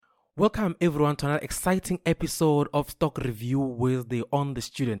Welcome everyone to another exciting episode of Stock Review with the On the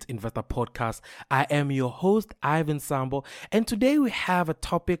Student Investor Podcast. I am your host, Ivyn Sambo, and today we have a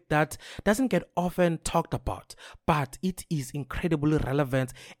topic that doesn't get often talked about, but it is incredibly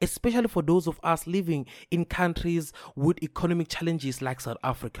relevant, especially for those of us living in countries with economic challenges like South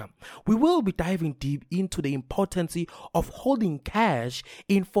Africa. We will be diving deep into the importance of holding cash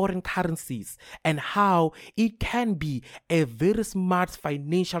in foreign currencies and how it can be a very smart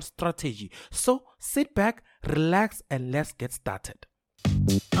financial strategy. So sit back, relax, and let's get started.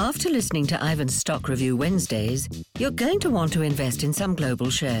 After listening to Ivyn's Stock Review Wednesdays, you're going to want to invest in some global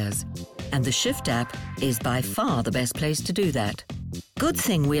shares. And the Shift app is by far the best place to do that. Good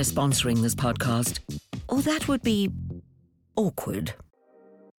thing we're sponsoring this podcast, or that would be awkward.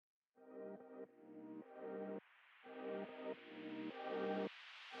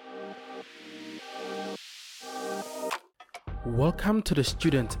 Welcome to the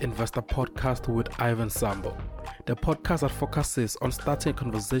Student Investor Podcast with Ivyn Sambo, the podcast that focuses on starting a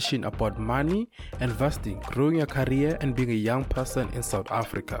conversation about money, investing, growing your career, and being a young person in South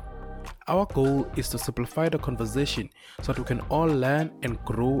Africa. Our goal is to simplify the conversation so that we can all learn and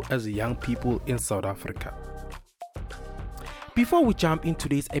grow as young people in South Africa. Before we jump into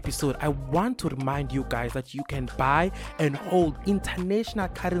today's episode, I want to remind you guys that you can buy and hold international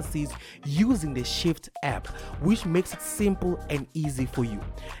currencies using the Shift app, which makes it simple and easy for you.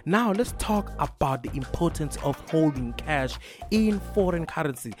 Now, let's talk about the importance of holding cash in foreign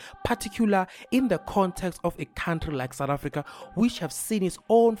currency, particularly in the context of a country like South Africa, which have seen its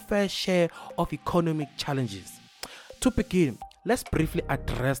own fair share of economic challenges. To begin, let's briefly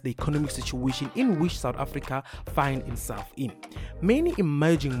address the economic situation in which South Africa finds itself in. Many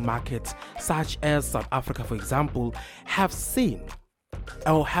emerging markets, such as South Africa, for example, have seen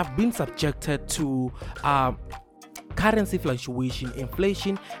or have been subjected to currency fluctuation,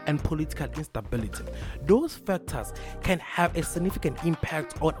 inflation, and political instability. Those factors can have a significant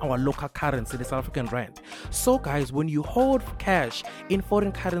impact on our local currency, the South African rand. So guys, when you hold cash in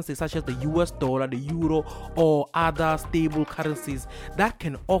foreign currencies such as the US dollar, the euro, or other stable currencies, that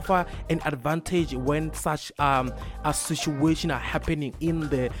can offer an advantage when such a situation are happening in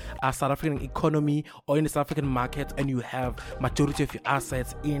the South African economy or in the South African market, and you have majority of your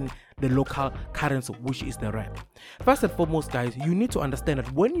assets in the local currency, which is the rand. First and foremost, guys, you need to understand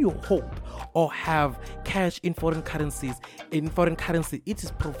that when you hold or have cash in foreign currency, it is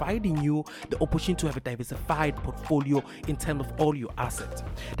providing you the opportunity to have a diversified portfolio in terms of all your assets.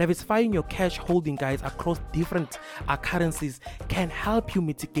 Diversifying your cash holding, guys, across different currencies can help you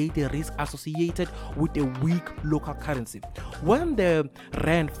mitigate the risk associated with a weak local currency. When the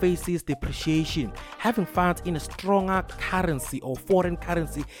rand faces depreciation, having funds in a stronger currency or foreign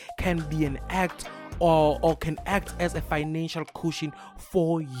currency can be an act or can act as a financial cushion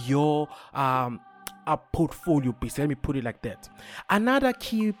for your portfolio piece. Let me put it like that. Another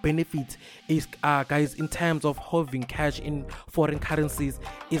key benefit is guys, in terms of holding cash in foreign currencies,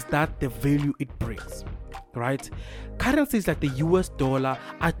 is that the value it brings. Right? Currencies like the US dollar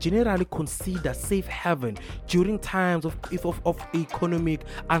are generally considered safe haven during times of economic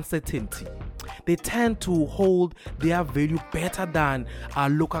uncertainty. They tend to hold their value better than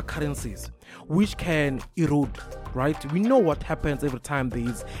local currencies, which can erode. Right? We know what happens every time there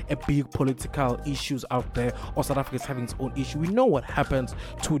is a big political issues out there or South Africa is having its own issue. We know what happens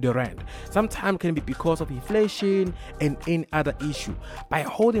to the rand. Sometimes it can be because of inflation and any other issue. By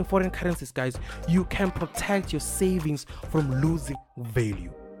holding foreign currencies, guys, you can protect your savings from losing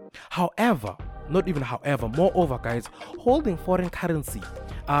value. Moreover, guys, holding foreign currency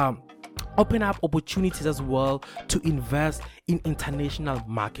open up opportunities as well to invest in international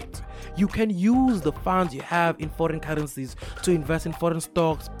markets. You can use the funds you have in foreign currencies to invest in foreign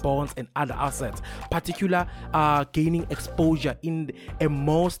stocks, bonds, and other assets, particularly gaining exposure in a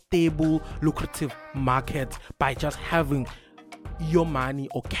more stable, lucrative market by just having your money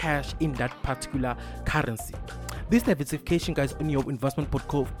or cash in that particular currency. This diversification, guys, in your investment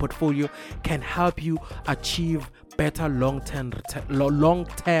portfolio can help you achieve better long-term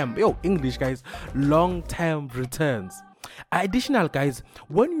returns. Additional, guys,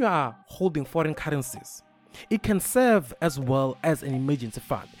 when you are holding foreign currencies, it can serve as well as an emergency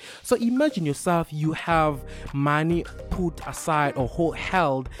fund. So imagine yourself, you have money put aside or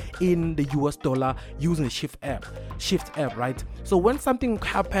held in the US dollar using the Shift app, right? So when something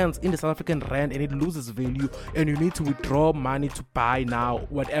happens in the South African rand and it loses value and you need to withdraw money to buy now,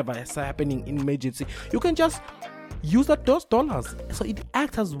 whatever is happening in emergency, you can just use those dollars. So it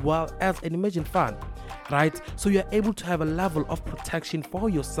acts as well as an emergency fund. right? So you're able to have a level of protection for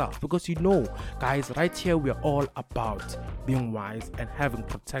yourself, because guys, right here we are all about being wise and having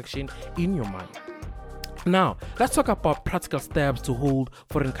protection in your money. Now, let's talk about practical steps to hold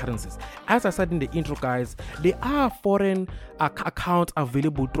foreign currencies. As I said in the intro, guys, there are foreign accounts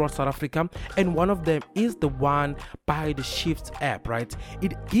available throughout South Africa, and one of them is the one by the Shift app, right?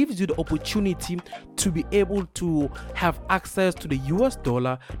 It gives you the opportunity to be able to have access to the US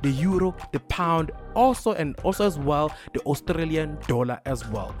dollar, the euro, the pound, also as well the Australian dollar as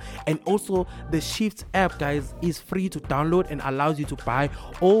well. And also the Shift app, guys, is free to download and allows you to buy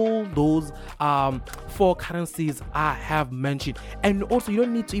all those four currencies I have mentioned. And also, you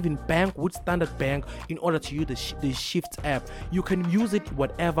don't need to even bank with Standard Bank in order to use the Shift app. You can use it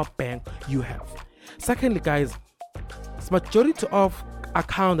whatever bank you have. Secondly, guys, majority of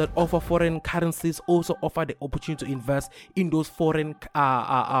accounts that offer foreign currencies also offer the opportunity to invest in those foreign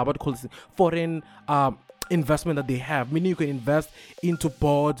investment that they have, meaning you can invest into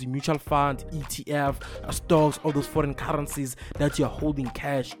bonds, mutual funds, ETF, stocks, all those foreign currencies that you're holding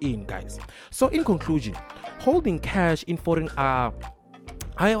cash in, guys. So in conclusion, holding cash in foreign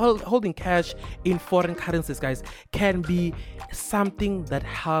currencies, guys, can be something that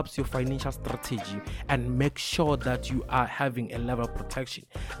helps your financial strategy and make sure that you are having a level of protection.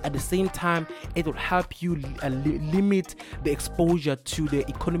 At the same time, it will help you limit the exposure to the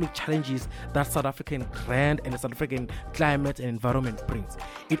economic challenges that South African rand and the South African climate and environment brings.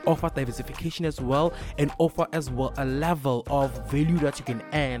 It offers diversification as well, and offer as well a level of value that you can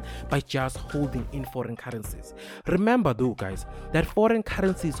earn by just holding in foreign currencies. Remember though, guys, that foreign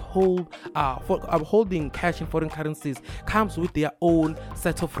currencies holding cash in foreign currencies comes with their own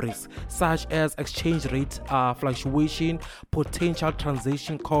set of risks, such as exchange rate fluctuation, potential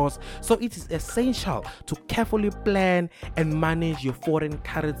transaction costs. So it is essential to carefully plan and manage your foreign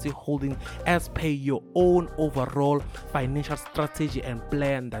currency holding as per your own overall financial strategy and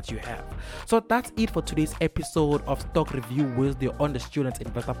plan that you have. So that's it for today's episode of Stock Review Wednesday on the Student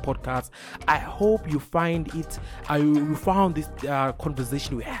Investor Podcast. I hope you found this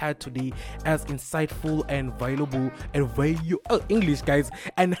conversation we had today as insightful and valuable and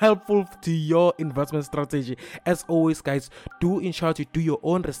and helpful to your investment strategy. As always, guys, do ensure to do your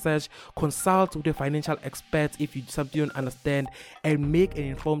own research, consult with a financial expert if you something you don't understand, and make an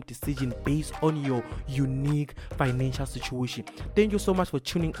informed decision based on your unique financial situation. Thank you so much for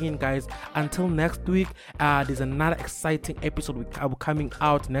tuning in, guys. Until next week, there's another exciting episode coming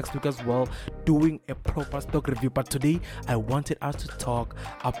out next week as well, doing a proper stock review. But today I wanted us to talk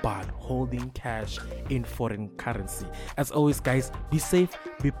about holding cash in foreign currency. As always, guys, be safe,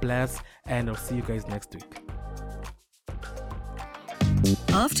 be blessed, and I'll see you guys next week.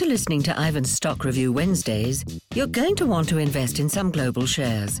 After listening to Ivyn's Stock Review Wednesdays, you're going to want to invest in some global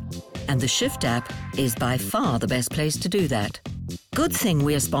shares. And the Shift app is by far the best place to do that. Good thing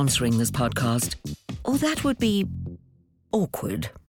we're sponsoring this podcast, or that would be awkward.